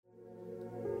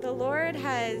the Lord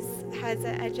has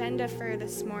an agenda for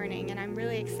this morning, and I'm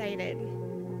really excited.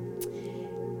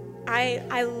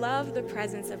 I love the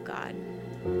presence of God.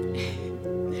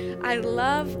 I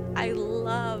love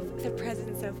the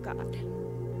presence of God.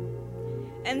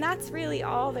 And that's really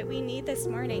all that we need this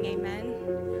morning,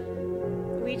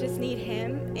 amen? We just need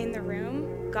him in the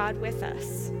room, God with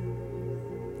us.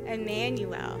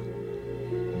 Emmanuel.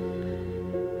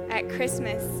 At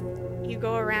Christmas, you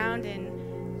go around and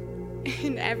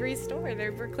in every store,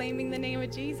 they're proclaiming the name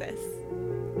of Jesus.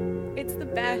 It's the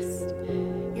best.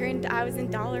 I was in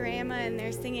Dollarama and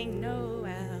they're singing Noel.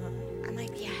 I'm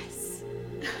like, yes.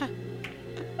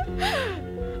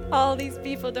 All these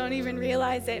people don't even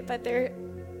realize it, but they're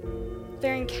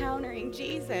encountering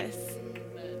Jesus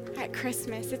at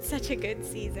Christmas. It's such a good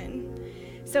season.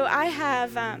 So I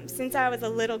have, since I was a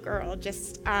little girl,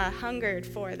 just hungered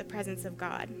for the presence of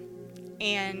God.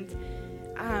 And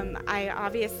I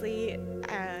obviously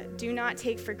do not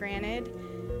take for granted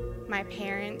my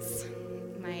parents,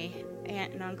 my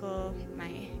aunt and uncle,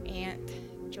 my aunt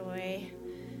Joy,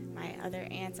 my other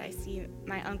aunts. I see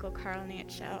my uncle Carl and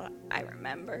Aunt Shell. I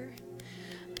remember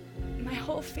my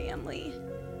whole family.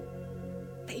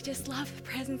 They just love the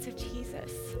presence of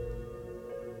Jesus.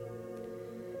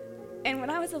 And when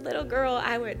I was a little girl,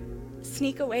 I would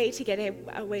sneak away to get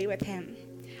away with him.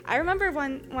 I remember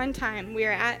one time we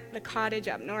were at the cottage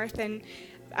up north, and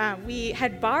we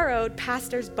had borrowed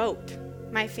Pastor's boat.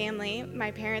 My family, my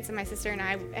parents and my sister and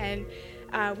I,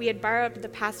 and we had borrowed the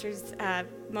pastor's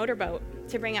motorboat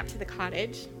to bring up to the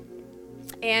cottage.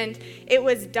 And it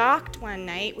was docked one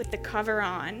night with the cover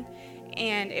on,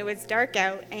 and it was dark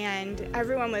out, and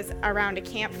everyone was around a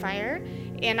campfire,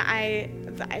 and I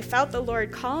felt the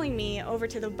Lord calling me over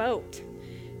to the boat.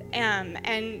 And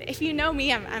if you know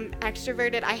me, I'm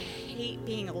extroverted. I hate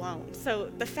being alone. So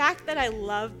the fact that I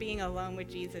love being alone with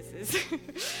Jesus is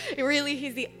really,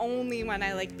 he's the only one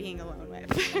I like being alone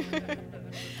with.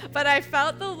 But I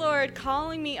felt the Lord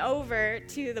calling me over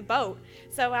to the boat.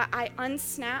 So I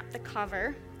unsnapped the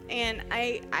cover, and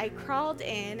I crawled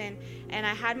in, and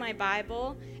I had my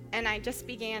Bible, and I just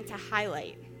began to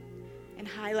highlight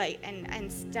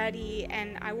and study,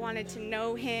 and I wanted to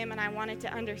know him, and I wanted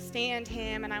to understand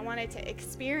him, and I wanted to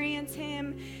experience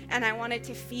him, and I wanted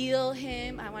to feel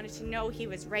him. I wanted to know he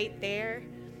was right there.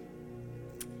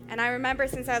 And I remember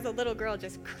since I was a little girl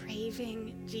just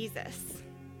craving Jesus.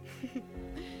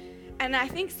 And I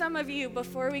think some of you,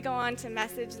 before we go on to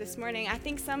message this morning, I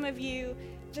think some of you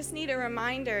just need a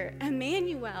reminder,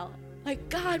 Emmanuel, like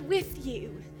God with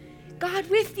you, God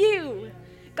with you.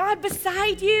 God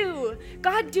beside you,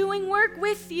 God doing work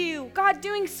with you, God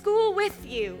doing school with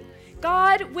you,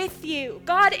 God with you,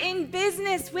 God in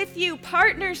business with you,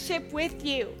 partnership with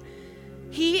you.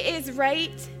 He is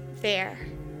right there.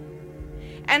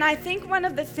 And I think one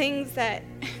of the things that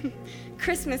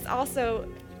Christmas also,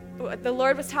 the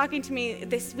Lord was talking to me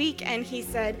this week, and he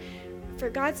said, for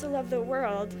God so loved the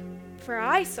world, for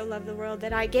I so loved the world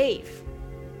that I gave.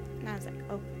 And I was like,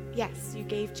 oh, yes, you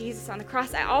gave Jesus on the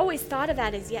cross. I always thought of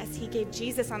that as, yes, he gave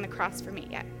Jesus on the cross for me,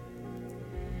 yeah.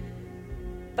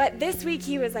 But this week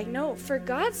he was like, no, for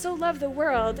God so loved the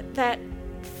world that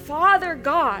Father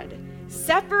God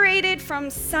separated from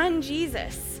Son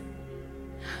Jesus.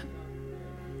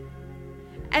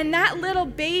 And that little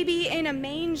baby in a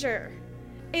manger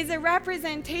is a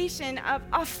representation of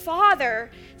a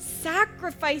father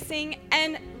sacrificing,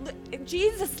 and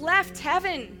Jesus left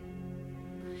heaven.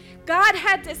 God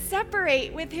had to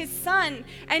separate with his son,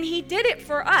 and he did it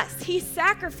for us. He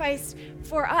sacrificed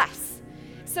for us.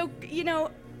 So,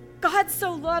 God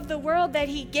so loved the world that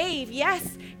he gave,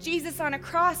 yes, Jesus on a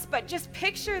cross, but just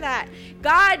picture that.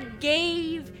 God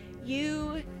gave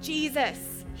you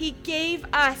Jesus. He gave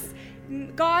us.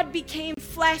 God became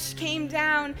flesh, came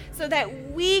down so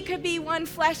that we could be one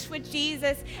flesh with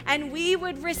Jesus, and we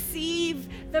would receive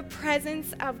the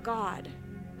presence of God.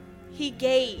 He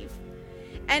gave.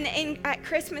 And at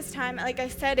Christmas time, like I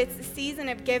said, it's the season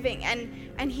of giving,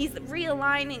 and he's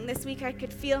realigning. This week I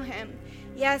could feel him.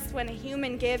 Yes, when a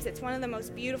human gives, it's one of the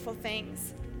most beautiful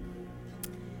things.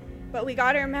 But we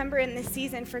got to remember in this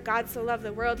season, for God so loved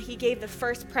the world, he gave the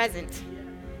first present,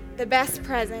 the best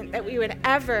present that we would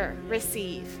ever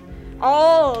receive,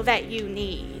 all that you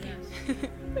need.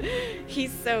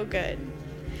 He's so good.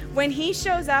 When he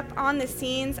shows up on the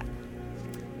scenes,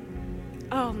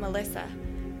 oh, Melissa,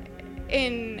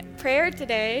 in prayer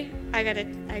today, I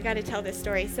gotta tell this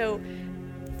story. So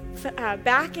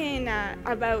back in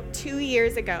about 2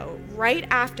 years ago, right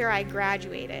after I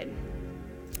graduated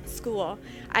school,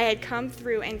 I had come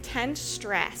through intense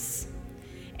stress,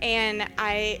 And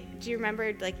do you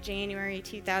remember like January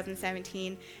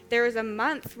 2017? There was a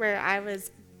month where I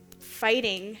was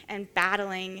fighting and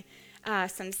battling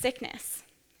some sickness.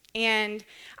 And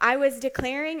I was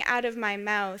declaring out of my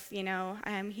mouth, I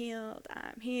am healed,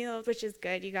 which is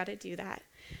good. You got to do that.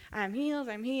 I'm healed,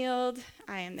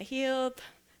 I am the healed,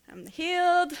 I'm the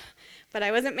healed. But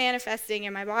I wasn't manifesting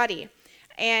in my body.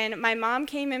 And my mom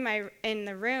came in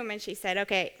the room and she said,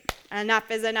 okay,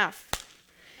 enough is enough.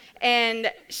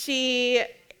 And she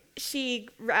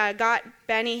got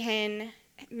Benny Hinn,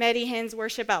 Meddy Hinn's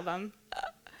worship album.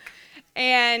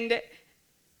 And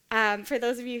for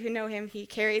those of you who know him, he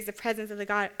carries the presence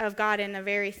of God in a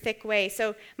very thick way.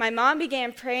 So my mom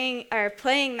began playing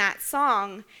that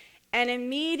song, and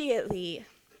immediately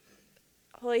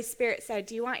Holy Spirit said,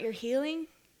 do you want your healing?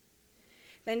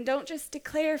 Then don't just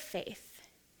declare faith.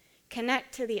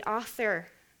 Connect to the author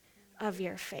of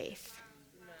your faith.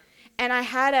 And I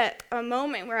had a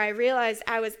moment where I realized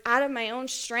I was out of my own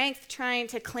strength trying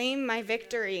to claim my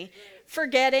victory,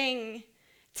 forgetting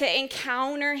to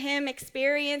encounter him,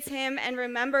 experience him, and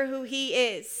remember who he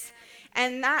is.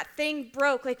 And that thing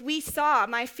broke. Like we saw,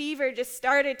 my fever just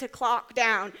started to clock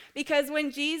down. Because when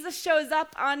Jesus shows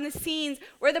up on the scenes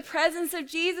where the presence of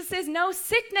Jesus is, no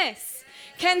sickness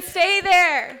can stay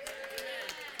there.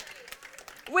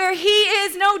 Where he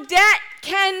is, no debt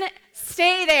can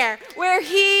stay there. Where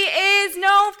he is,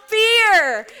 no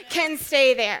fear can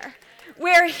stay there.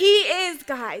 Where he is,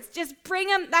 guys, just bring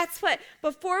him. That's what,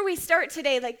 before we start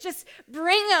today, just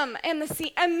bring him in the scene.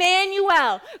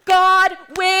 Emmanuel, God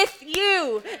with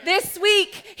you. This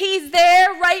week, he's there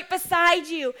right beside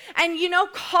you. And,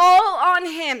 call on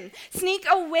him. Sneak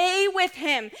away with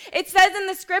him. It says in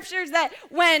the scriptures that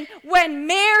when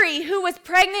Mary, who was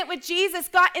pregnant with Jesus,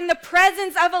 got in the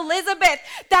presence of Elizabeth,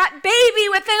 that baby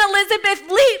within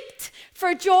Elizabeth leaped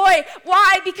for joy.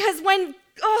 Why? Because when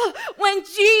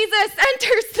Jesus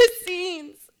enters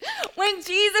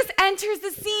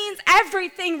the scenes,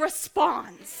 everything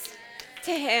responds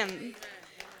to him.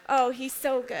 Oh, he's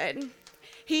so good.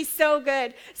 He's so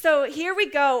good. So here we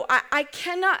go.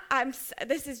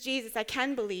 This is Jesus, I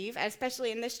can believe,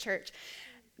 especially in this church.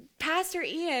 Pastor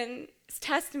Ian's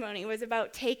testimony was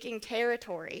about taking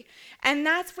territory. And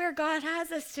that's where God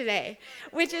has us today,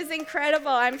 which is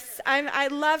incredible. I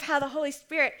love how the Holy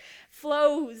Spirit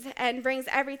flows and brings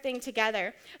everything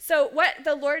together. So what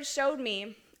the Lord showed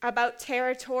me about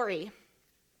territory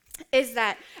is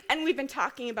that, and we've been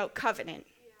talking about covenant.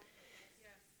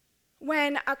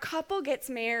 When a couple gets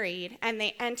married and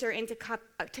they enter into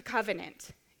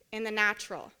covenant in the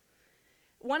natural,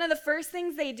 one of the first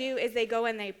things they do is they go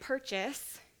and they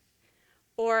purchase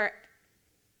or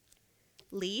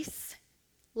lease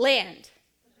land,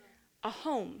 a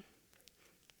home,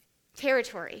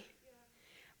 territory.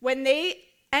 When they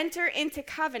enter into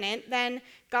covenant, then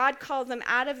God calls them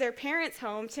out of their parents'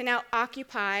 home to now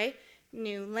occupy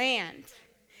new land.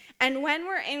 And when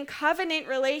we're in covenant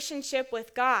relationship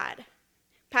with God,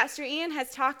 Pastor Ian has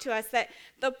talked to us that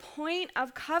the point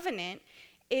of covenant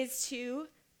is to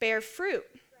bear fruit.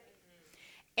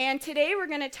 And today we're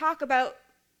going to talk about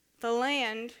the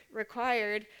land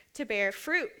required to bear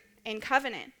fruit in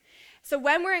covenant. So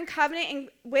when we're in covenant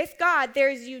with God,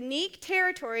 there's unique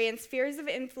territory and spheres of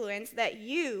influence that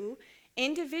you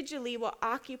individually will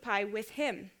occupy with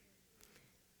him.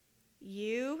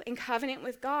 You in covenant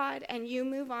with God, and you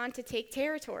move on to take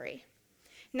territory.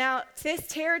 Now, this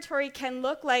territory can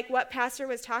look like what Pastor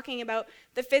was talking about,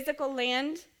 the physical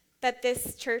land that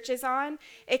this church is on.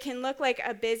 It can look like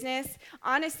a business.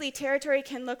 Honestly, territory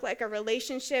can look like a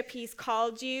relationship he's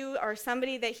called you, or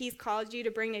somebody that he's called you to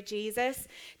bring to Jesus.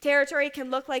 Territory can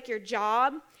look like your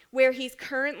job, where he's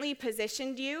currently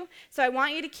positioned you. So I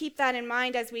want you to keep that in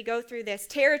mind as we go through this.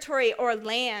 Territory or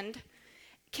land,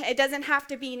 it doesn't have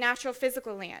to be natural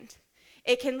physical land.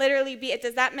 It can literally be,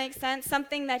 does that make sense?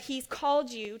 Something that he's called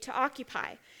you to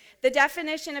occupy. The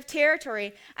definition of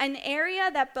territory, an area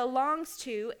that belongs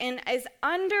to and is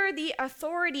under the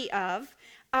authority of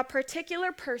a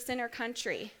particular person or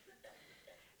country.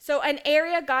 So an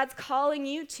area God's calling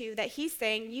you to that he's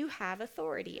saying you have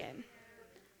authority in.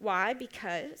 Why?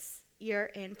 Because you're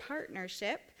in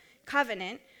partnership,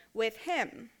 covenant with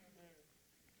him.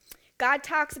 God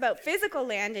talks about physical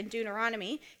land in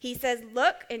Deuteronomy. He says,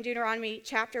 look, in Deuteronomy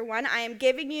chapter 1, I am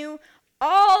giving you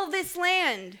all this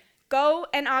land. Go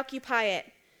and occupy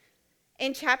it.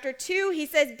 In chapter 2, he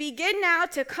says, begin now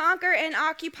to conquer and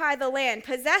occupy the land,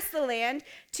 possess the land,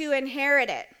 to inherit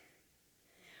it.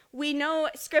 We know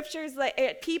scriptures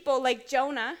like people like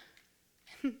Jonah.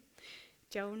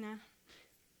 Jonah.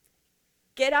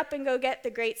 Get up and go get the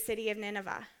great city of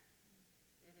Nineveh.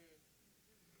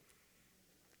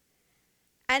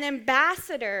 An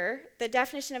ambassador, the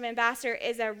definition of ambassador,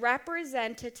 is a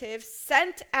representative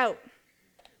sent out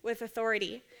with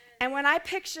authority. And when I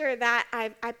picture that,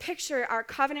 I picture our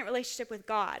covenant relationship with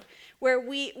God, where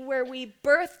we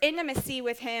birth intimacy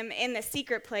with him in the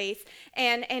secret place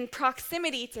and in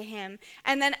proximity to him.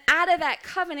 And then out of that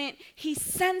covenant, he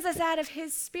sends us out of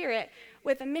his spirit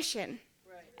with a mission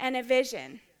and a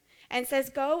vision and says,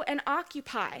 go and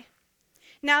occupy.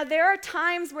 Now, there are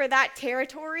times where that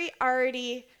territory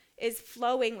already is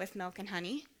flowing with milk and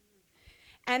honey.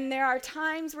 And there are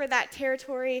times where that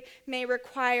territory may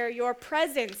require your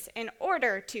presence in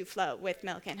order to flow with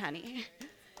milk and honey.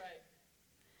 Right.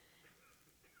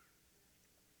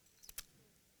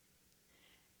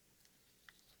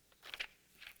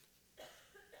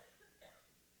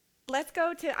 Let's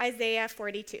go to Isaiah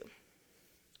 42.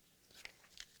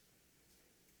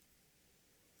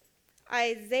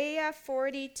 Isaiah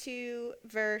 42,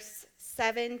 verse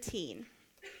 17.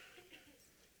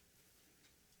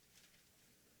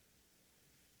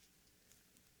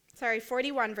 Sorry,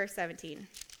 41, verse 17.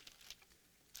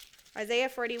 Isaiah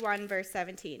 41, verse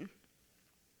 17.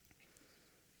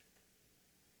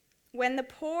 When the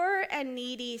poor and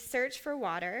needy search for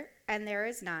water, and there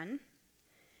is none,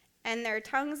 and their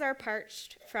tongues are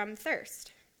parched from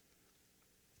thirst,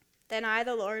 then I,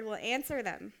 the Lord, will answer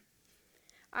them.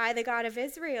 I, the God of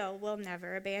Israel, will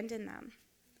never abandon them.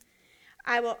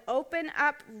 I will open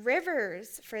up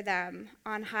rivers for them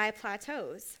on high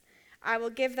plateaus. I will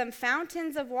give them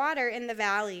fountains of water in the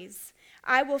valleys.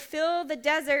 I will fill the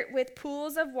desert with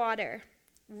pools of water.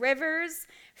 Rivers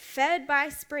fed by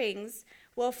springs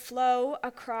will flow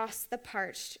across the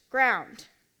parched ground.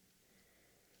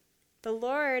 The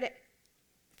Lord,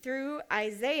 through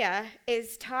Isaiah,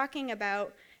 is talking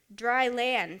about dry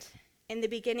land in the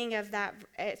beginning of that,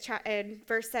 in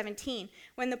verse 17.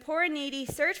 When the poor and needy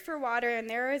search for water and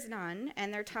there is none,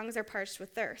 and their tongues are parched with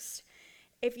thirst.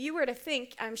 If you were to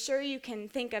think, I'm sure you can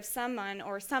think of someone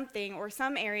or something or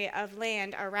some area of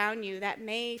land around you that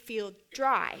may feel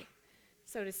dry,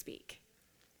 so to speak.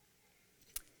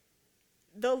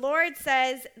 The Lord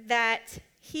says that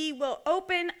he will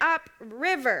open up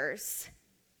rivers.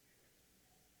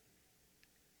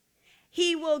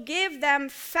 He will give them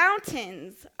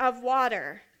fountains of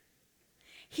water.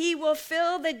 He will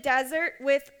fill the desert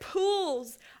with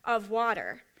pools of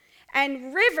water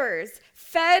and rivers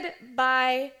fed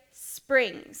by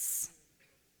springs.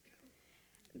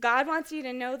 God wants you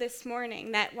to know this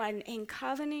morning that when in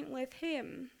covenant with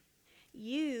him,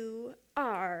 you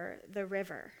are the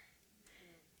river.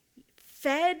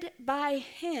 Fed by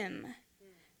him,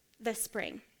 the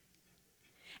spring.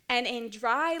 And in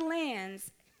dry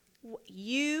lands,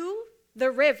 you,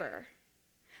 the river,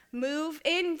 move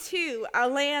into a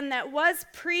land that was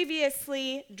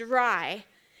previously dry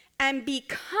and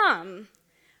become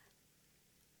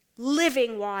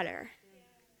living water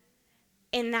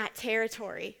in that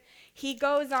territory. He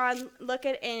goes on, look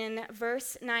at in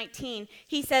verse 19.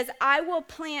 He says, I will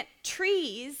plant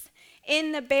trees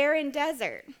in the barren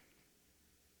desert.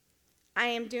 I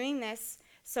am doing this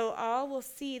so all will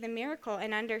see the miracle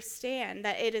and understand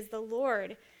that it is the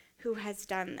Lord who has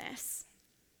done this.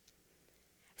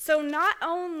 So not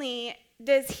only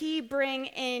does he bring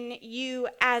in you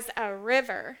as a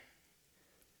river,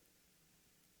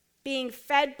 being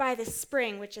fed by the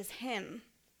spring, which is him,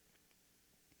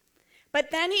 but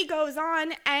then he goes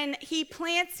on and he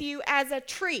plants you as a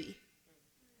tree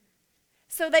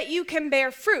so that you can bear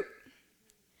fruit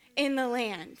in the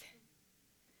land.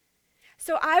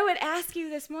 So I would ask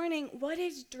you this morning, what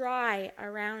is dry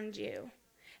around you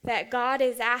that God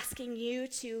is asking you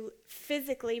to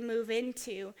physically move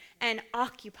into and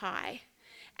occupy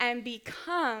and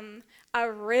become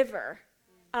a river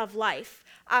of life,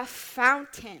 a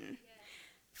fountain,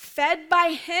 fed by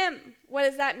him? What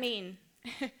does that mean?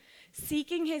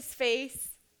 Seeking his face,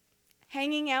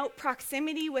 hanging out,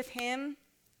 proximity with him,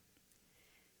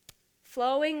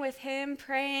 flowing with him,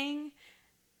 praying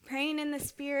in the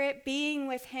Spirit, being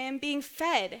with him, being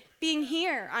fed, being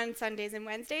here on Sundays and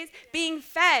Wednesdays, being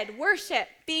fed, worship,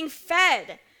 being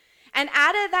fed. And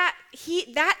out of that,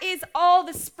 that is all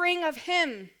the spring of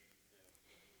him.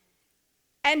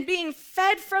 And being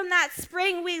fed from that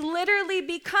spring, we literally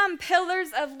become pillars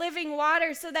of living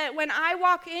water so that when I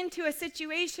walk into a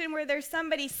situation where there's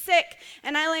somebody sick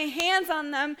and I lay hands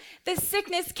on them, the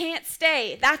sickness can't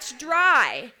stay. That's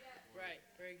dry. Right,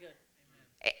 very good.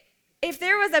 If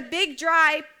there was a big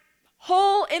dry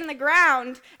hole in the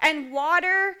ground and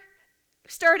water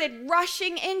started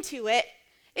rushing into it,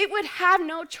 it would have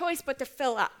no choice but to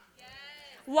fill up. Yes.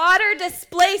 Water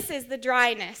displaces the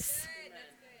dryness.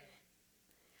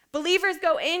 Believers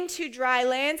go into dry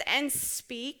lands and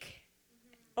speak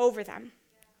over them.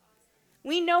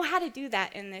 We know how to do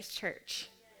that in this church.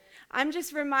 I'm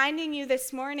just reminding you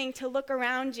this morning to look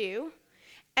around you,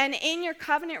 and in your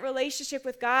covenant relationship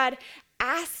with God,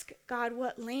 ask God,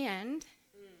 what land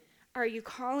are you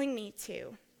calling me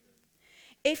to?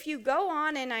 If you go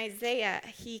on in Isaiah,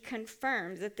 he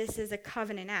confirms that this is a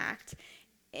covenant act.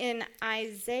 In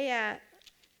Isaiah,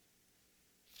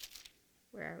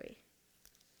 where are we?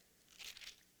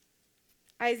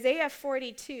 Isaiah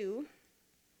 42,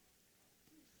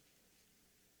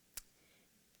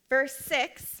 verse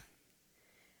 6,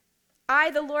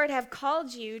 I, the Lord, have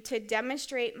called you to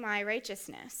demonstrate my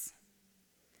righteousness.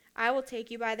 I will take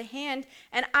you by the hand,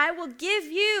 and I will give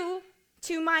you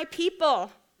to my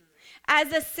people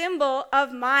as a symbol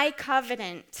of my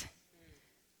covenant.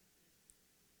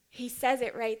 He says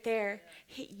it right there.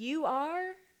 You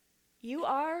are,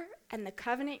 and the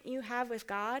covenant you have with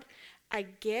God, a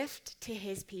gift to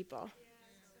his people.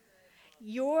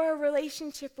 Your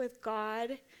relationship with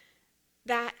God,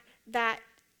 that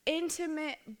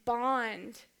intimate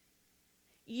bond,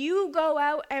 you go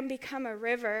out and become a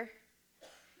river.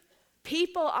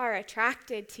 People are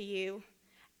attracted to you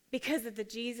because of the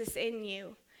Jesus in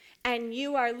you. And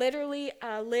you are literally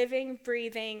a living,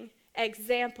 breathing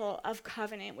example of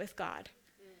covenant with God.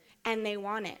 And they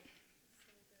want it.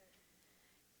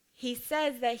 He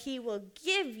says that he will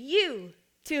give you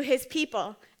to his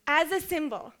people as a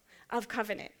symbol of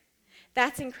covenant.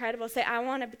 That's incredible. Say, I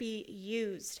want to be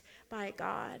used by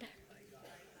God.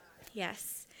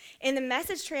 Yes. In the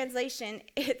Message translation,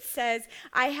 it says,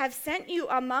 I have sent you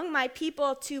among my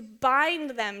people to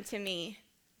bind them to me.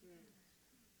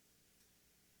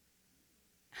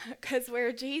 Because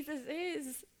where Jesus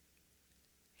is,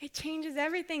 it changes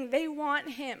everything. They want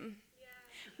him. Yeah.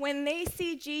 When they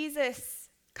see Jesus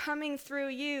coming through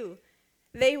you,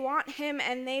 they want him,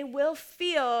 and they will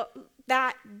feel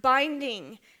that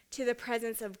binding to the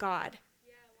presence of God.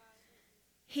 Yeah, wow.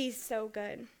 He's so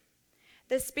good.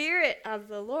 The Spirit of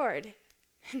the Lord.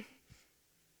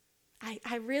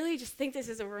 I really just think this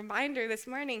is a reminder this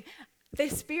morning. The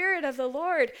Spirit of the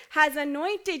Lord has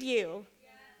anointed you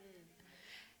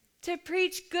to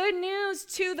preach good news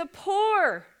to the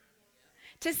poor,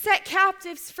 to set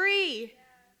captives free.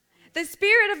 The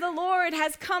Spirit of the Lord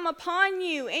has come upon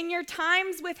you in your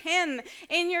times with him,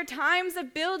 in your times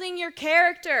of building your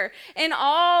character, and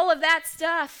all of that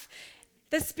stuff.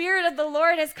 The Spirit of the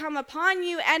Lord has come upon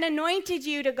you and anointed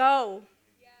you to go.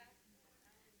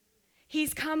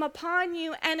 He's come upon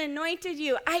you and anointed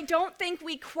you. I don't think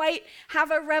we quite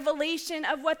have a revelation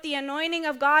of what the anointing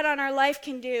of God on our life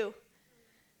can do.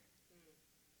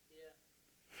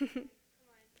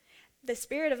 The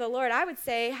Spirit of the Lord, I would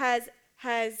say, has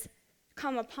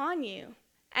come upon you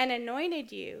and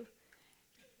anointed you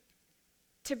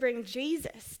to bring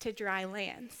Jesus to dry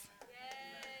lands.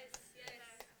 Yes.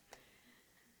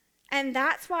 And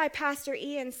that's why Pastor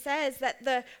Ian says that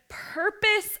the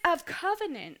purpose of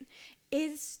covenant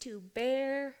is to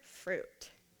bear fruit.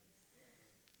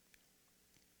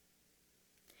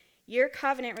 Your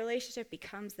covenant relationship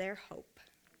becomes their hope.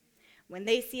 When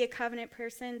they see a covenant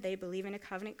person, they believe in a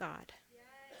covenant God. Yes,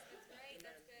 that's right.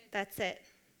 That's good. That's it.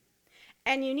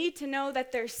 And you need to know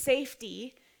that there's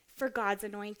safety for God's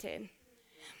anointed.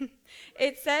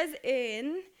 It says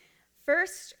in 1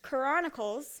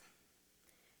 Chronicles,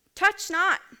 touch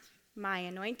not my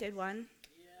anointed one.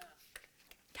 Yeah.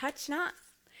 Touch not.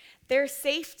 There's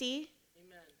safety.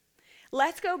 Amen.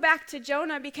 Let's go back to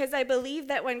Jonah, because I believe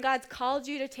that when God's called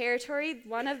you to territory,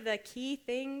 one of the key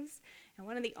things and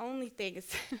one of the only things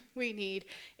we need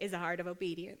is a heart of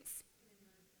obedience.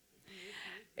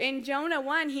 In Jonah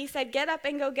 1, he said, get up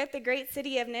and go get the great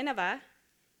city of Nineveh.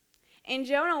 In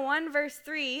Jonah 1, verse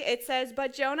 3, it says,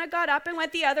 but Jonah got up and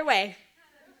went the other way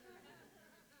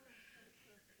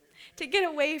to get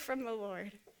away from the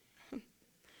Lord.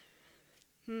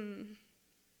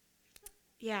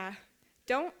 Yeah,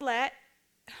 don't let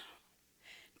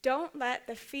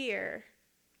the fear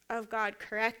of God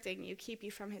correcting you keep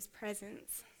you from his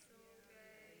presence.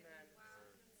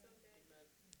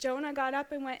 Jonah got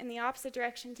up and went in the opposite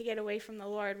direction to get away from the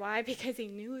Lord. Why? Because he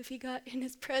knew if he got in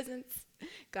his presence,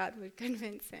 God would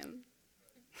convince him.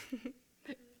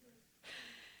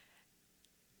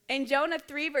 In Jonah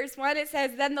 3, verse 1, it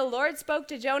says, then the Lord spoke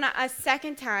to Jonah a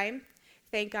second time,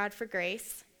 thank God for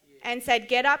grace, and said,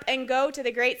 get up and go to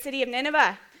the great city of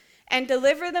Nineveh and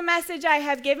deliver the message I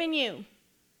have given you.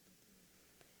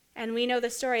 And we know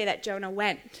the story that Jonah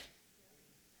went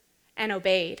and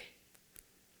obeyed.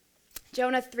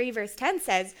 Jonah 3 verse 10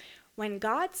 says, when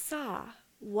God saw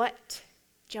what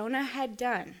Jonah had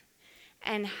done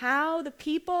and how the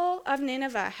people of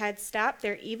Nineveh had stopped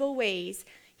their evil ways,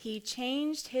 he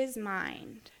changed his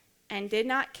mind and did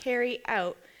not carry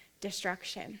out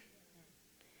destruction.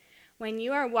 When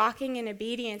you are walking in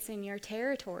obedience in your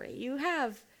territory, you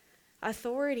have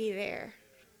authority there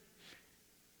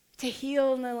to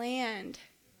heal the land.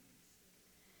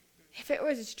 If it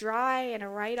was dry and a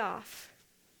write-off,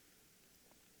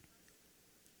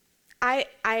 I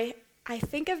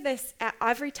think of this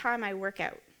every time I work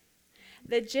out.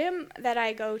 The gym that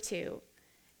I go to,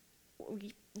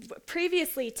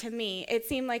 previously to me, it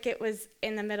seemed like it was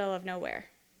in the middle of nowhere.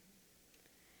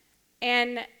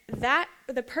 And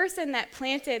the person that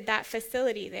planted that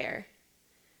facility there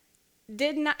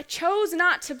chose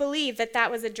not to believe that that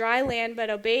was a dry land, but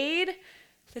obeyed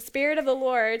the Spirit of the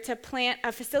Lord to plant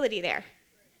a facility there.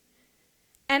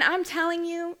 And I'm telling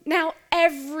you, now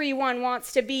everyone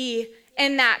wants to be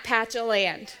in that patch of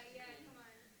land.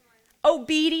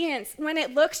 Obedience, when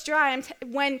it looks dry,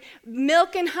 when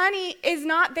milk and honey is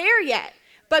not there yet.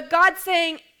 But God's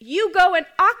saying, you go and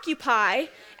occupy,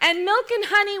 and milk and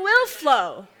honey will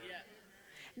flow.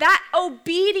 That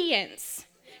obedience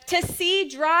to see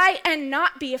dry and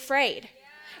not be afraid,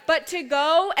 but to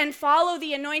go and follow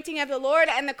the anointing of the Lord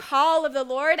and the call of the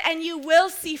Lord, and you will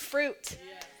see fruit.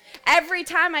 Every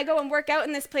time I go and work out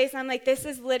in this place, I'm like, this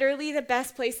is literally the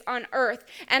best place on earth.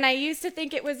 And I used to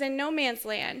think it was in no man's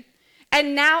land.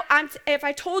 And now, if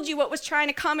I told you what was trying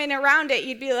to come in around it,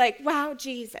 you'd be like, wow,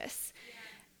 Jesus.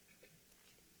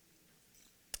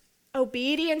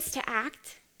 Obedience to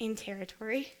act in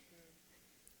territory.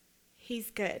 He's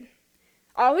good.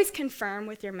 Always confirm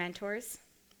with your mentors.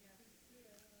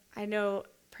 I know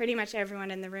pretty much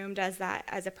everyone in the room does that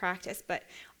as a practice, but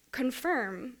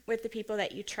confirm with the people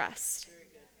that you trust.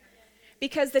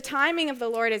 Because the timing of the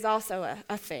Lord is also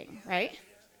a thing, right?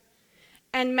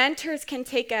 And mentors can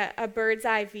take a bird's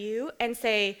eye view and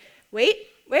say, wait,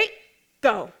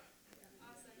 go.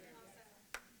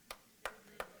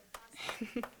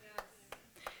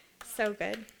 So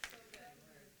good.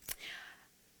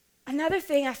 Another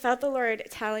thing I felt the Lord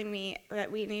telling me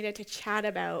that we needed to chat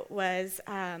about was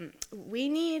we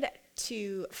need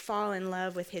to fall in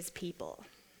love with his people.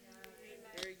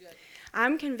 Very good.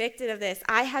 I'm convicted of this.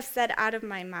 I have said out of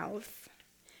my mouth,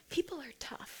 people are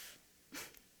tough.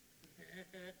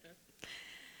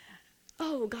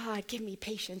 Oh, God, give me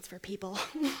patience for people.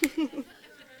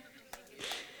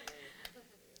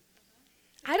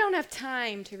 I don't have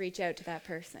time to reach out to that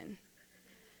person.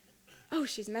 Oh,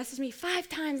 she's messaged me 5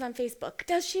 times on Facebook.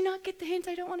 Does she not get the hint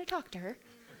I don't want to talk to her?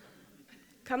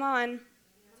 Come on.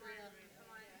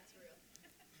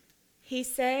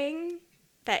 He's saying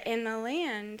that in the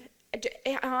land,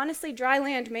 honestly, dry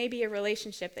land may be a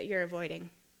relationship that you're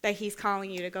avoiding, that he's calling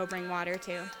you to go bring water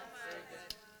to.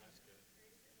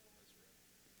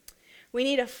 We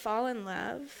need to fall in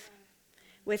love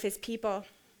with his people.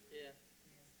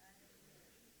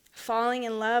 Falling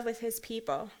in love with his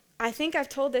people. I think I've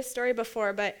told this story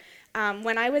before, but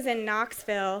when I was in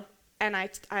Knoxville and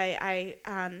I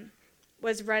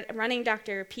was running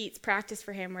Dr. Pete's practice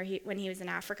for him when he was in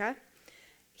Africa,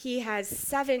 he has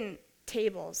 7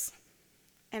 tables,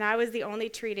 and I was the only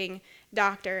treating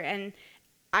doctor, and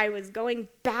I was going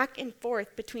back and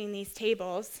forth between these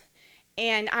tables,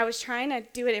 and I was trying to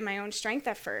do it in my own strength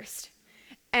at first.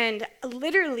 And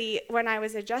literally, when I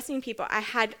was adjusting people,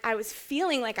 I was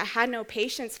feeling like I had no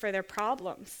patience for their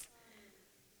problems.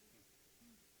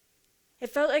 It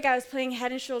felt like I was playing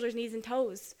head and shoulders, knees and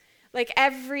toes. Like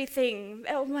everything,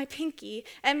 my pinky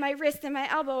and my wrist and my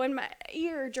elbow and my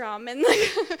eardrum. And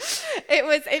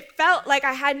it felt like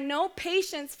I had no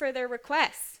patience for their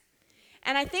requests.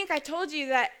 And I think I told you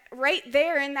that right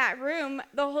there in that room,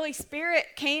 the Holy Spirit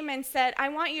came and said, I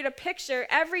want you to picture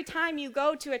every time you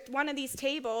go to one of these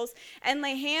tables and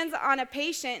lay hands on a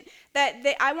patient,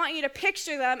 I want you to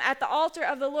picture them at the altar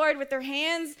of the Lord with their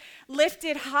hands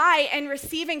lifted high and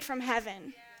receiving from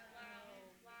heaven.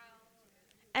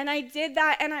 And I did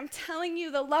that, and I'm telling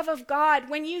you, the love of God,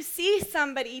 when you see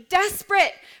somebody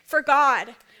desperate for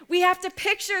God, we have to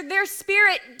picture their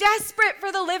spirit desperate for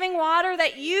the living water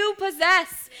that you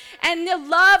possess, and the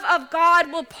love of God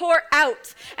will pour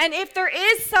out. And if there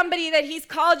is somebody that he's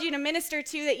called you to minister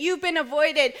to that you've been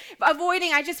avoiding,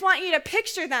 I just want you to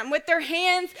picture them with their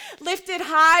hands lifted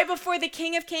high before the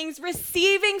King of Kings,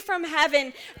 receiving from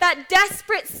heaven that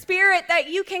desperate spirit that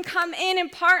you can come in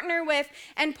and partner with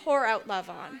and pour out love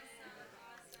on.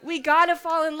 We got to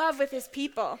fall in love with his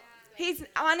people. He's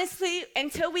honestly,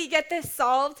 until we get this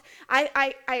solved,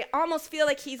 I almost feel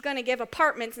like he's going to give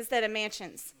apartments instead of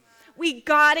mansions. We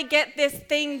got to get this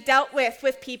thing dealt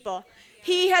with people.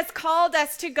 He has called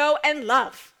us to go and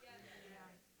love.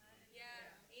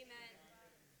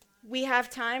 we have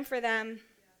time for them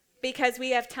because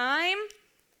we have time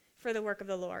for the work of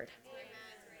the Lord.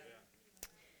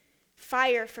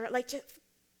 Fire for, like, just,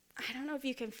 I don't know if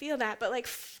you can feel that, but like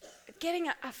getting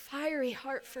a fiery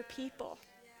heart for people.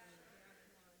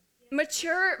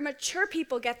 Mature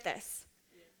people get this.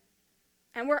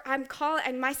 And I'm calling,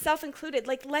 and myself included,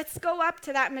 like, let's go up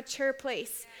to that mature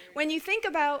place. When you think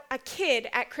about a kid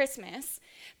at Christmas,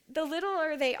 the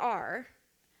littler they are,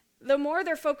 the more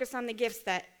they're focused on the gifts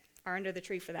that are under the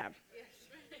tree for them.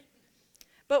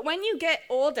 But when you get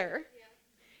older,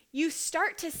 you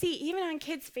start to see, even on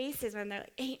kids' faces when they're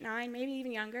like 8, 9, maybe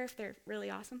even younger if they're really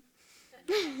awesome,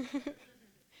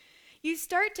 you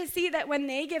start to see that when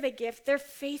they give a gift, their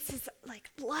faces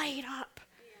like light up.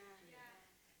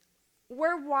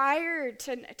 We're wired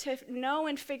to know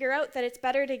and figure out that it's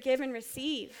better to give and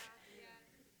receive.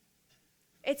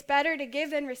 It's better to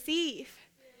give than receive.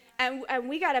 And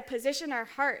we got to position our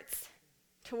hearts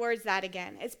towards that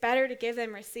again. It's better to give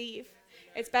than receive.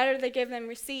 It's better to give than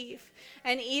receive.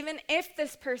 And even if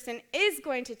this person is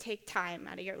going to take time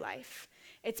out of your life,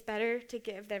 it's better to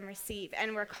give than receive.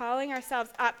 And we're calling ourselves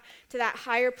up to that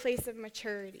higher place of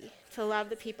maturity to love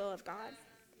the people of God.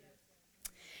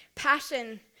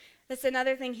 Passion, that's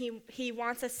another thing he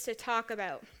wants us to talk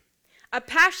about. A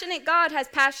passionate God has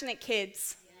passionate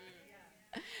kids.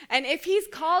 And if he's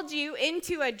called you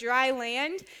into a dry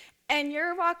land and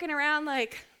you're walking around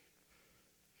like,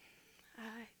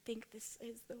 I think this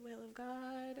is the will of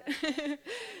God.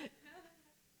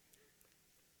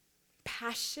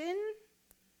 Passion.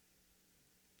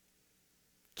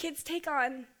 Kids take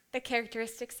on the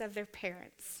characteristics of their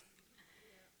parents.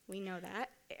 We know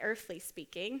that, earthly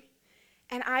speaking.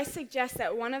 And I suggest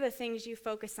that one of the things you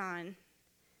focus on,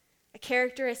 a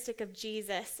characteristic of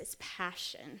Jesus, is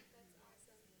passion.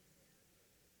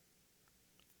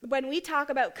 When we talk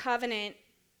about covenant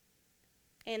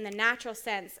in the natural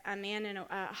sense, a man and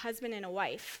a husband and a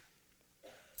wife,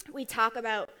 we talk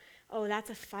about, oh,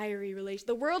 that's a fiery relationship.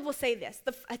 The world will say this,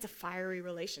 it's a fiery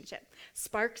relationship.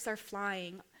 Sparks are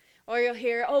flying. Or you'll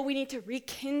hear, oh, we need to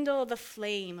rekindle the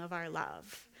flame of our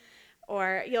love.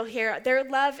 Or you'll hear, their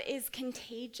love is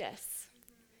contagious.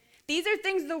 These are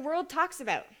things the world talks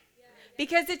about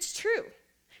because it's true.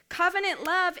 Covenant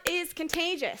love is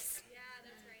contagious.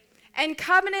 And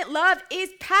covenant love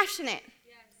is passionate.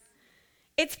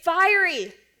 It's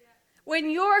fiery. When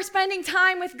you're spending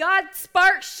time with God,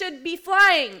 sparks should be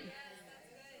flying.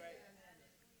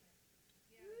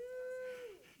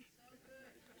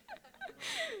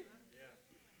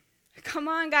 Come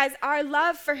on, guys. Our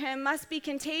love for him must be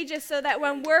contagious so that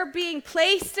when we're being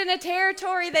placed in a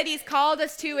territory that he's called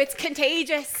us to, it's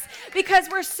contagious because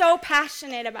we're so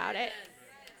passionate about it.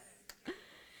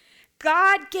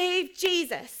 God gave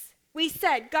Jesus. We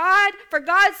said, for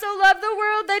God so loved the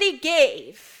world that he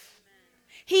gave.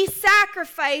 He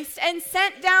sacrificed and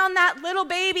sent down that little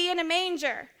baby in a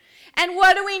manger. And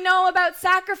what do we know about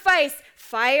sacrifice?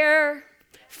 Fire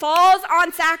falls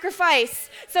on sacrifice.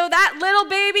 So that little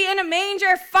baby in a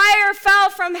manger, fire fell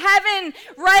from heaven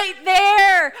right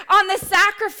there on the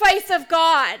sacrifice of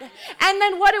God. And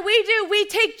then what do? We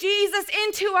take Jesus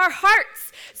into our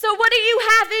hearts. So what do you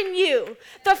have in you?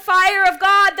 The fire of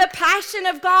God, the passion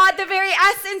of God, the very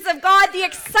essence of God, the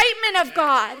excitement of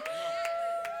God.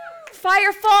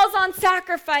 Fire falls on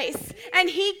sacrifice,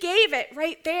 and he gave it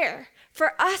right there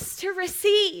for us to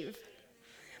receive.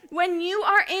 When you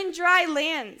are in dry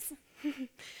lands,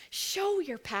 show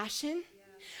your passion.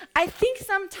 I think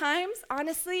sometimes,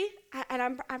 honestly,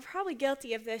 and I'm probably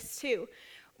guilty of this too,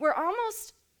 we're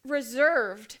almost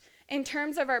reserved in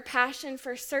terms of our passion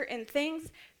for certain things,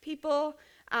 people,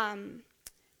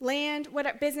 land,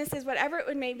 businesses, whatever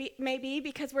it may be,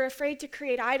 because we're afraid to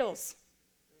create idols.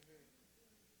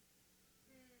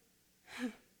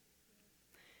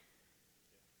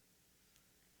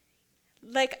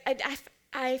 Like,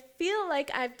 I feel like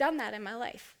I've done that in my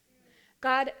life.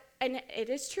 God, and it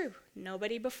is true,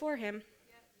 nobody before him.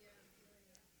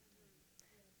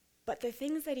 But the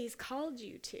things that he's called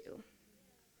you to,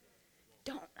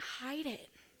 don't hide it.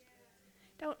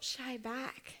 Don't shy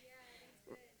back.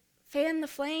 Fan the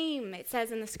flame, it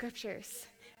says in the scriptures.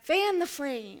 Fan the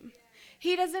flame.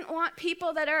 He doesn't want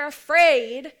people that are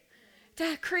afraid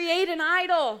to create an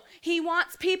idol. He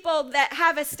wants people that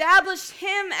have established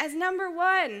him as number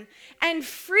one and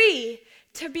free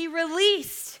to be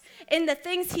released in the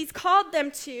things he's called them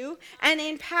to and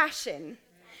in passion.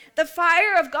 The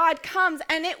fire of God comes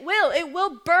and it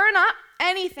will burn up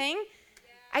anything.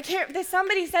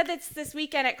 Somebody said this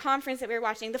weekend at conference that we were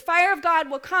watching. The fire of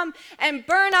God will come and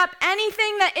burn up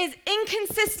anything that is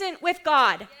inconsistent with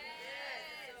God.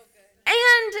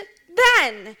 And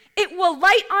then it will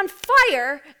light on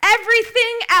fire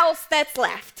everything else that's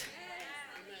left.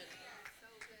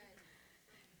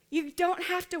 You don't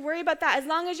have to worry about that as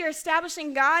long as you're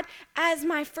establishing God as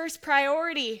my first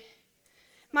priority.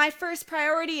 My first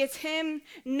priority is him.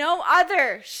 No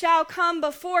other shall come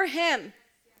before him.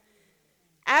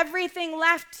 Everything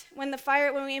left when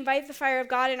we invite the fire of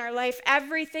God in our life,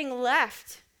 everything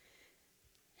left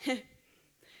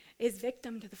is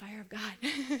victim to the fire of God.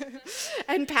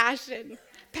 And passion.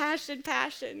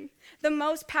 The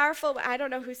most powerful, I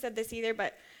don't know who said this either,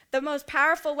 but the most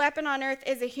powerful weapon on earth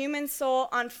is a human soul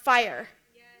on fire.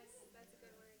 Yes, that's a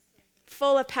good word.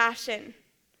 Full of passion.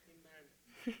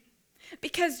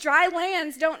 Because dry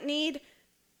lands don't need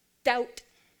doubt.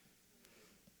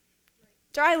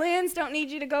 Dry lands don't need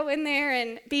you to go in there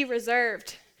and be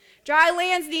reserved. Dry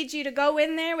lands need you to go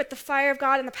in there with the fire of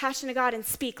God and the passion of God and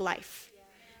speak life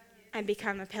and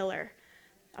become a pillar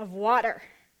of water,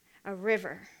 a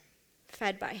river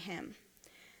fed by him.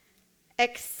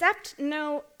 Accept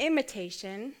no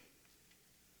imitation.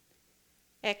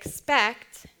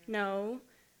 Expect no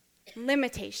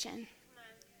limitation.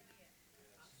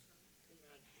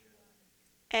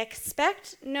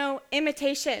 Expect no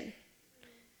imitation.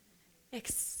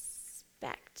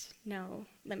 Expect no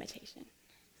limitation.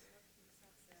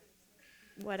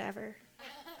 Whatever.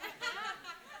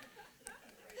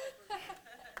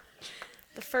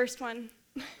 The first one.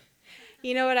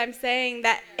 You know what I'm saying?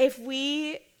 That if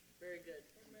we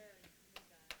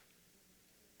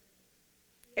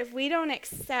don't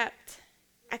accept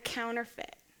a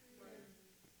counterfeit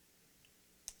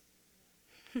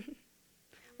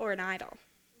or an idol,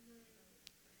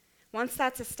 once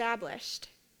that's established,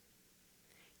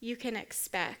 you can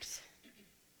expect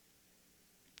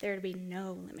there to be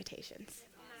no limitations.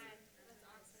 That's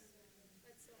awesome.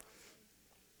 That's so awesome.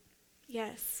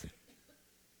 Yes.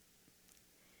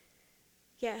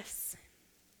 Yes.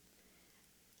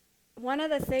 One of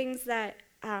the things that,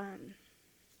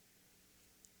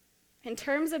 in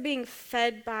terms of being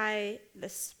fed by the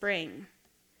spring,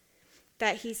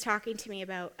 that he's talking to me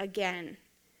about again,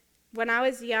 when I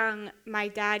was young, my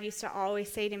dad used to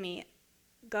always say to me,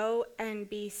 go and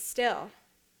be still.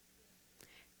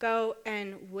 Go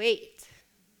and wait.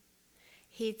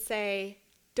 He'd say,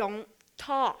 don't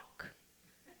talk.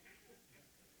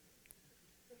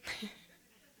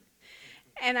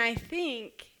 And I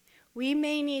think we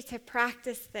may need to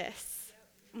practice this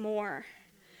more.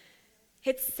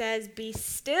 It says, be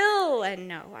still and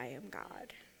know I am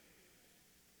God.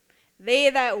 They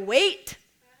that wait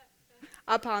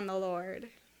upon the Lord.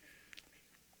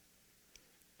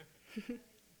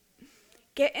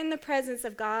 Get in the presence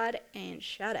of God and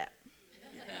shut up.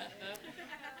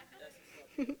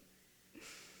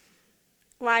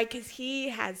 Why? Because he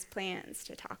has plans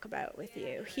to talk about with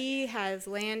you. He has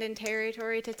land and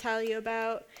territory to tell you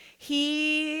about.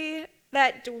 He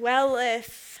that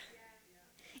dwelleth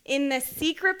in the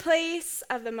secret place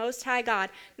of the Most High God.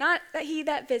 Not that he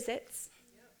that visits.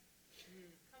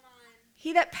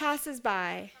 He that passes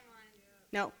by.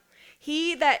 No.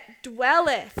 He that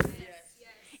dwelleth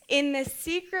in the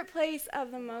secret place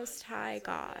of the Most High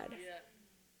God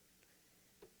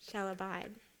shall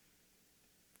abide.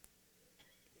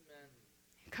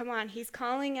 Come on, he's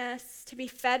calling us to be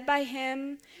fed by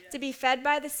him, to be fed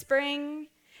by the spring,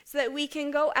 so that we can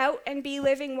go out and be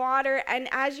living water. And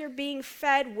as you're being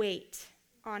fed, wait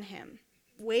on him.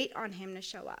 Wait on him to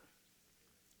show up.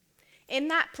 In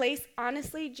that place,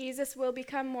 honestly, Jesus will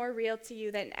become more real to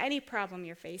you than any problem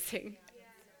you're facing.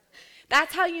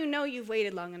 That's how you know you've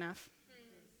waited long enough.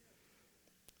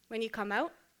 When you come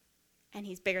out, and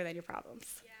he's bigger than your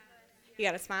problems. You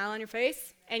got a smile on your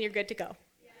face, and you're good to go.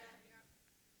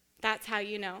 That's how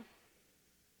you know.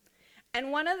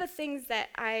 And one of the things that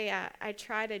I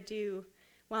try to do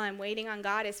while I'm waiting on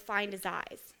God is find his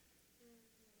eyes.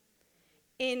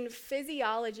 In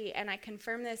physiology, and I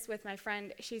confirmed this with my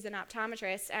friend, she's an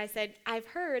optometrist, I said, I've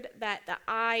heard that the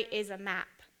eye is a map.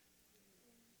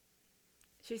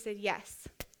 She said, yes.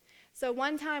 So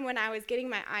one time when I was getting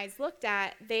my eyes looked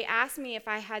at, they asked me if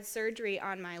I had surgery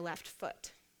on my left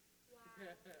foot.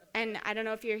 And I don't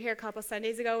know if you were here a couple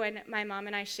Sundays ago when my mom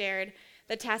and I shared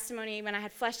the testimony when I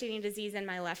had flesh-eating disease in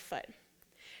my left foot.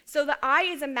 So the eye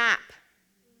is a map.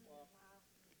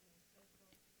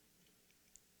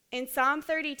 In Psalm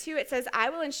 32, it says, I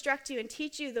will instruct you and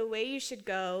teach you the way you should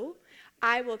go.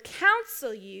 I will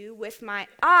counsel you with my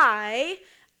eye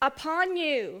upon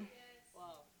you.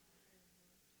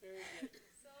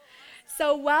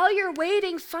 So while you're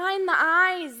waiting, find the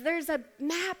eyes. There's a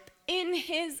map in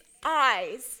his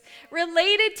eyes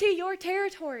related to your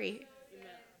territory.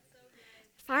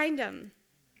 Find them.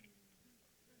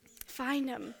 find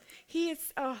him. He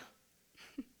is,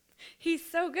 he's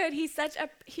so good. He's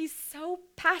so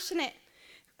passionate.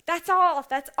 That's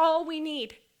all we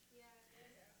need.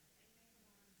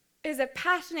 Is a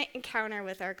passionate encounter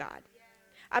with our God.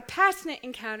 A passionate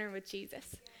encounter with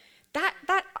Jesus. That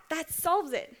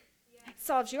solves it. It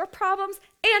solves your problems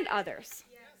and others.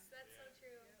 Yes, that's so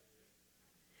true.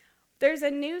 There's a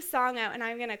new song out, and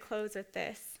I'm going to close with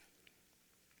this.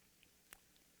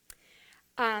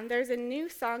 There's a new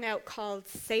song out called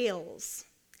Sails.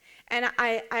 And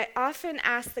I often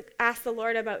ask the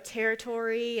Lord about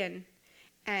territory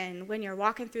and when you're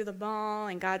walking through the mall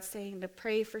and God's saying to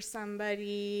pray for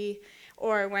somebody,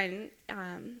 or when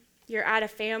you're at a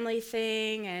family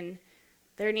thing and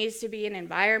there needs to be an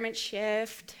environment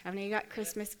shift. I mean, you got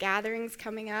Christmas gatherings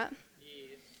coming up.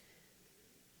 Yes.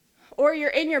 Or you're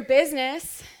in your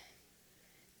business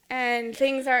and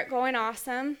things aren't going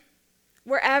awesome.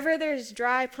 Wherever there's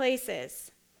dry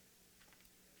places.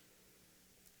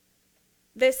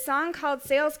 This song called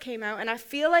Sails came out, and I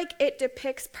feel like it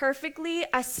depicts perfectly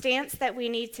a stance that we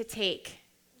need to take.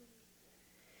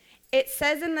 It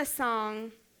says in the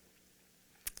song,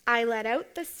 I let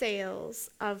out the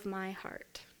sails of my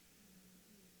heart.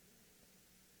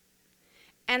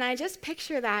 And I just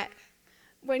picture that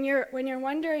when you're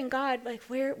wondering, God, like,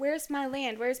 where's my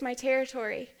land? Where's my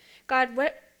territory? God,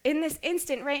 what in this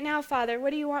instant right now, Father, what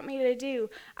do you want me to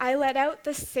do? I let out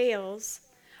the sails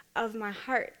of my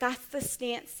heart. That's the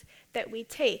stance that we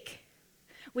take.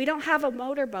 We don't have a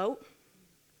motorboat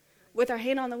with our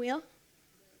hand on the wheel.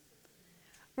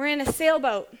 We're in a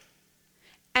sailboat,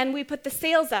 and we put the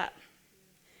sails up.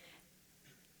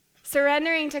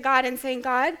 Surrendering to God and saying,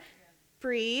 God,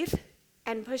 breathe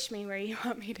and push me where you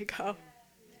want me to go.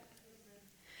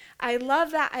 I love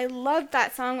that. I loved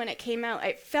that song when it came out.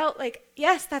 I felt like,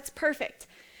 yes, that's perfect.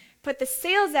 Put the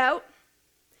sails out,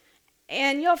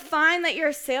 and you'll find that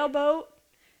your sailboat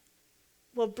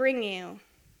will bring you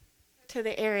to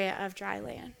the area of dry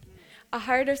land. A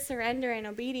heart of surrender and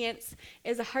obedience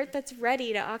is a heart that's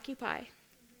ready to occupy.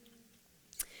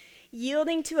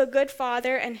 Yielding to a good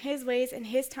Father and his ways and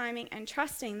his timing, and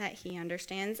trusting that he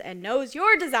understands and knows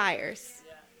your desires.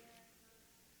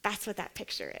 That's what that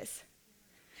picture is.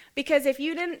 Because if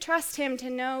you didn't trust him to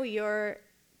know your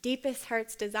deepest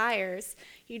heart's desires,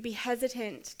 you'd be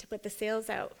hesitant to put the sails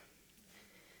out.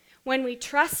 When we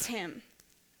trust him,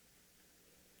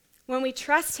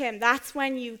 that's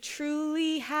when you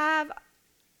truly have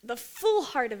the full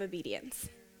heart of obedience.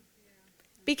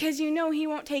 Because you know he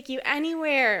won't take you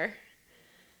anywhere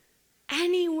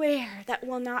that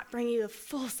will not bring you the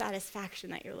full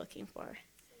satisfaction that you're looking for.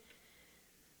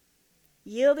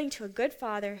 Yielding to a good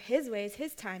Father, his ways,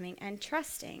 his timing, and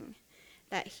trusting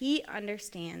that he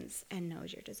understands and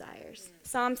knows your desires.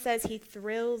 Psalm says he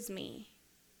thrills me.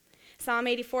 Psalm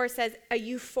 84 says, a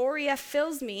euphoria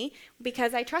fills me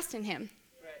because I trust in him.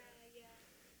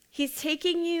 He's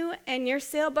taking you, and your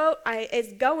sailboat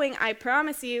is going, I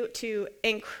promise you, to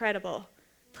incredible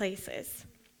places.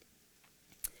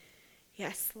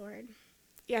 Yes, Lord.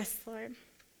 Yes, Lord.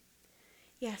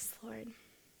 Yes, Lord.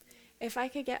 If I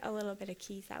could get a little bit of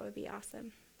keys, that would be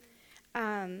awesome.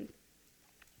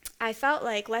 I felt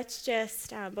like let's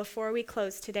just, before we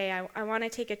close today, I want to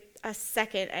take a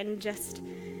second and just,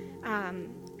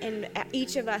 and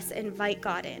each of us invite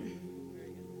God in.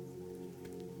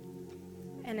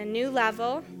 And a new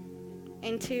level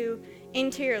into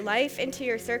your life, into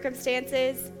your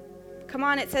circumstances. Come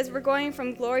on, it says we're going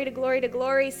from glory to glory to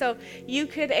glory, so you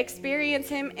could experience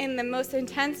him in the most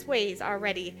intense ways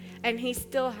already, and he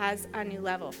still has a new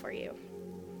level for you.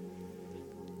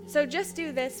 So just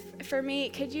do this for me.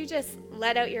 Could you just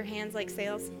let out your hands like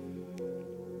sails?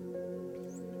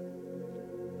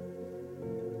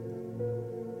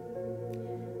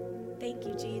 Thank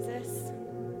you, Jesus.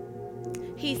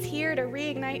 He's here to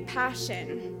reignite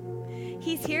passion.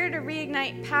 He's here to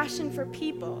reignite passion for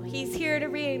people. He's here to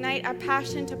reignite a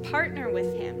passion to partner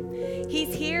with him.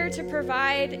 He's here to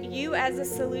provide you as a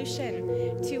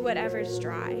solution to whatever's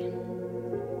dry.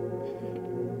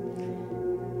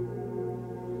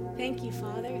 Thank you,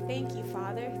 Father. Thank you,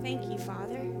 Father. Thank you,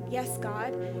 Father. Yes,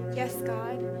 God. Yes,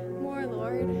 God. More,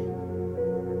 Lord.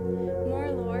 More,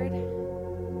 Lord.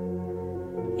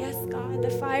 Yes, God.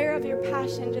 The fire of your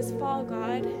passion just fall,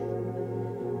 God.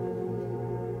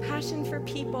 Passion for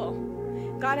people.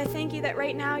 God, I thank you that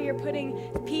right now you're putting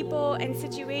people and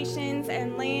situations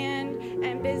and land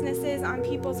and businesses on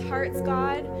people's hearts,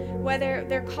 God, whether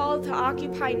they're called to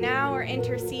occupy now or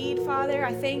intercede, Father.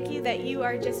 I thank you that you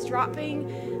are just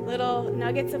dropping little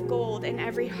nuggets of gold in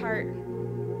every heart.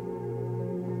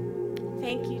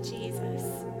 Thank you, Jesus.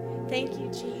 Thank you,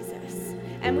 Jesus.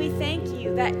 And we thank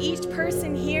you that each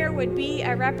person here would be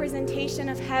a representation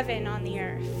of heaven on the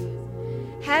earth.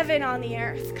 Heaven on the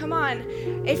earth. Come on.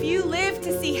 If you live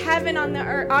to see heaven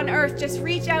on earth, just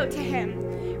reach out to him.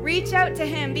 Reach out to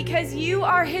him because you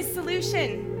are his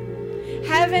solution.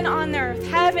 Heaven on earth,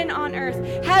 heaven on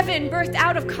earth. Heaven birthed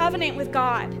out of covenant with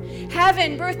God.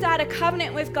 Heaven birthed out of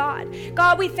covenant with God.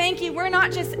 God, we thank you. We're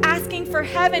not just asking for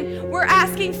heaven. We're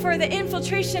asking for the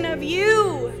infiltration of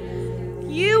you.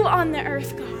 You on the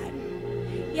earth, God.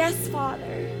 Yes,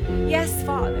 Father. Yes,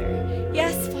 Father.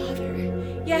 Yes,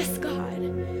 Father. Yes, God.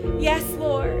 Yes,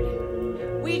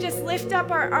 Lord. We just lift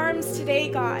up our arms today,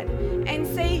 God, and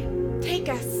say, take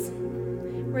us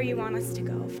where you want us to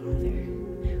go, Father.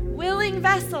 Willing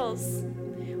vessels.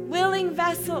 Willing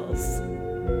vessels.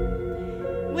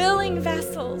 Willing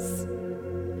vessels.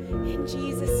 In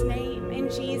Jesus' name. In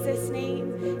Jesus'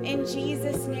 name. In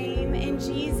Jesus' name. In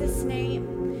Jesus'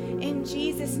 name. In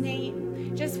Jesus'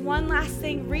 name. Just one last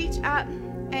thing. Reach up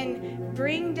and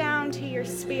bring down to your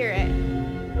spirit.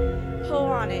 Pull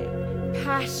on it.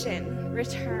 Passion.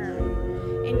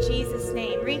 Return. In Jesus'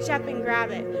 name. Reach up and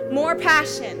grab it. More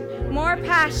passion. More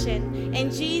passion. In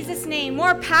Jesus' name.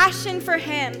 More passion for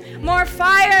him. More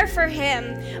fire for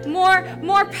him.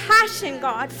 More passion,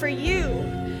 God, for you.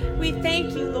 We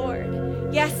thank you,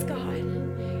 Lord. Yes, God.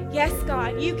 Yes,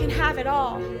 God. You can have it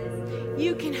all.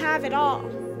 You can have it all.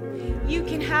 You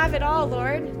can have it all,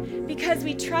 Lord, because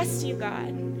we trust you,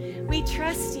 God. We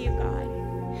trust you, God.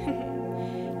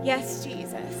 Yes,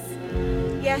 Jesus.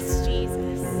 Yes,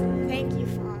 Jesus. Thank you,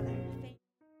 Father.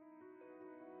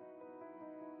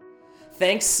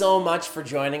 Thanks so much for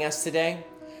joining us today.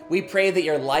 We pray that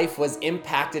your life was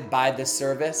impacted by this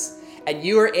service and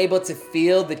you are able to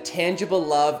feel the tangible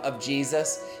love of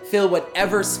Jesus fill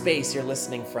whatever space you're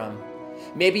listening from.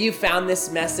 Maybe you found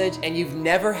this message and you've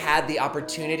never had the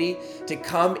opportunity to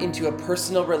come into a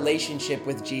personal relationship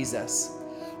with Jesus,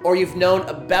 or you've known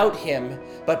about him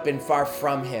but been far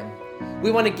from him.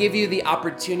 We want to give you the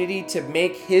opportunity to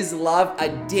make his love a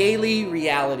daily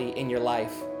reality in your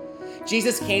life.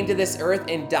 Jesus came to this earth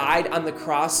and died on the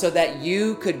cross so that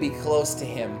you could be close to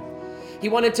him. He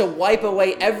wanted to wipe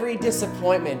away every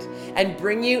disappointment and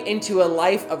bring you into a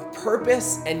life of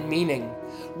purpose and meaning,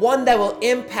 one that will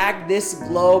impact this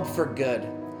globe for good.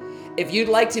 If you'd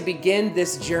like to begin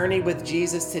this journey with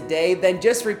Jesus today, then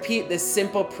just repeat this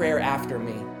simple prayer after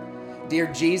me. Dear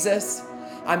Jesus,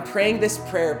 I'm praying this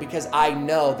prayer because I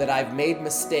know that I've made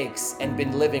mistakes and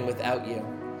been living without you.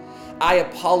 I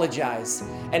apologize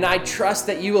and I trust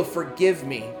that you will forgive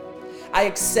me. I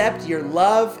accept your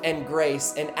love and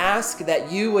grace and ask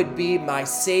that you would be my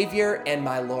Savior and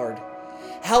my Lord.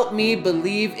 Help me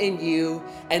believe in you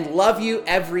and love you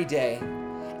every day.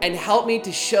 And help me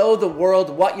to show the world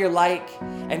what you're like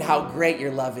and how great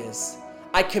your love is.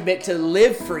 I commit to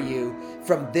live for you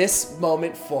from this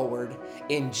moment forward.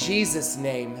 In Jesus'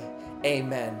 name,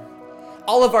 amen.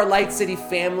 All of our Light City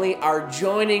family are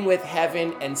joining with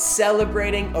heaven and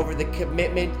celebrating over the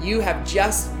commitment you have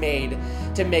just made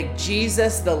to make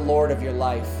Jesus the Lord of your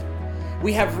life.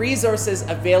 We have resources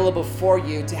available for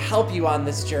you to help you on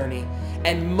this journey.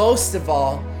 And most of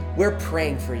all, we're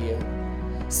praying for you.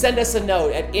 Send us a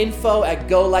note at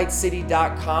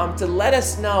info@golightcity.com to let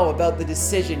us know about the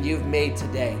decision you've made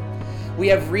today. We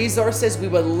have resources we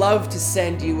would love to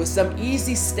send you with some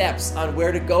easy steps on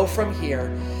where to go from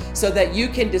here so that you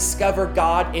can discover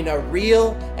God in a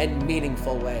real and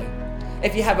meaningful way.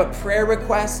 If you have a prayer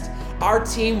request, our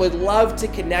team would love to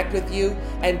connect with you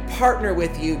and partner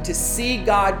with you to see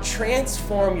God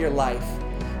transform your life.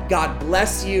 God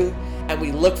bless you, and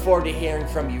we look forward to hearing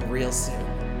from you real soon.